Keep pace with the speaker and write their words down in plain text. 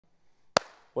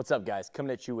What's up, guys?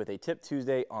 Coming at you with a Tip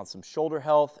Tuesday on some shoulder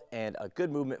health and a good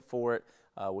movement for it,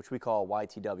 which we call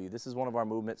YTW. This is one of our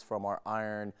movements from our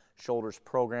Iron Shoulders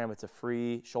program. It's a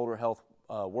free shoulder health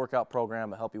workout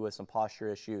program to help you with some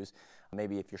posture issues.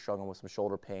 Maybe if you're struggling with some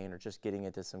shoulder pain or just getting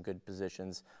into some good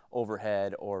positions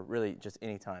overhead or really just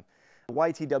anytime.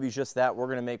 YTW is just that. We're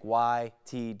going to make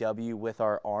YTW with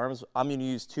our arms. I'm going to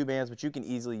use 2 bands, but you can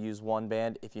easily use 1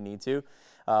 band if you need to.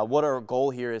 What our goal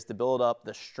here is to build up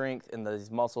the strength in these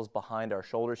muscles behind our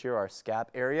shoulders here, our scap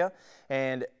area.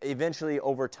 And eventually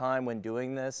over time when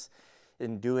doing this,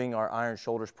 in doing our Iron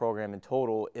Shoulders program in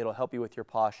total, it'll help you with your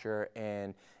posture,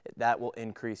 and that will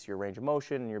increase your range of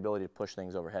motion and your ability to push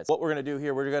things overhead. So what we're going to do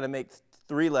here, we're going to make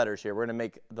 3 letters here. We're going to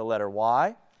make the letter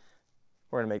Y,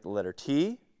 we're going to make the letter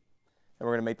T, and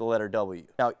we're going to make the letter W.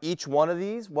 Now, each one of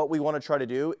these, what we want to try to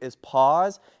do is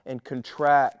pause and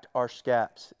contract our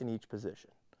scaps in each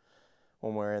position.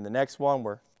 When we're in the next one,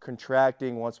 we're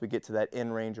contracting once we get to that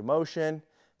end range of motion.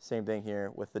 Same thing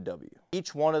here with the W.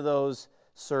 Each one of those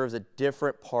serves a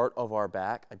different part of our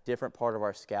back, a different part of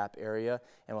our scap area,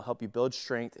 and will help you build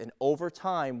strength, and over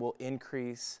time will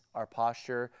increase our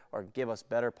posture or give us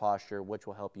better posture, which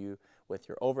will help you with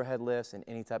your overhead lifts and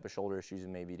any type of shoulder issues you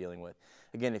may be dealing with.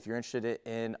 Again, if you're interested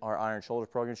in our Iron Shoulders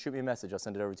program, shoot me a message. I'll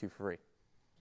send it over to you for free.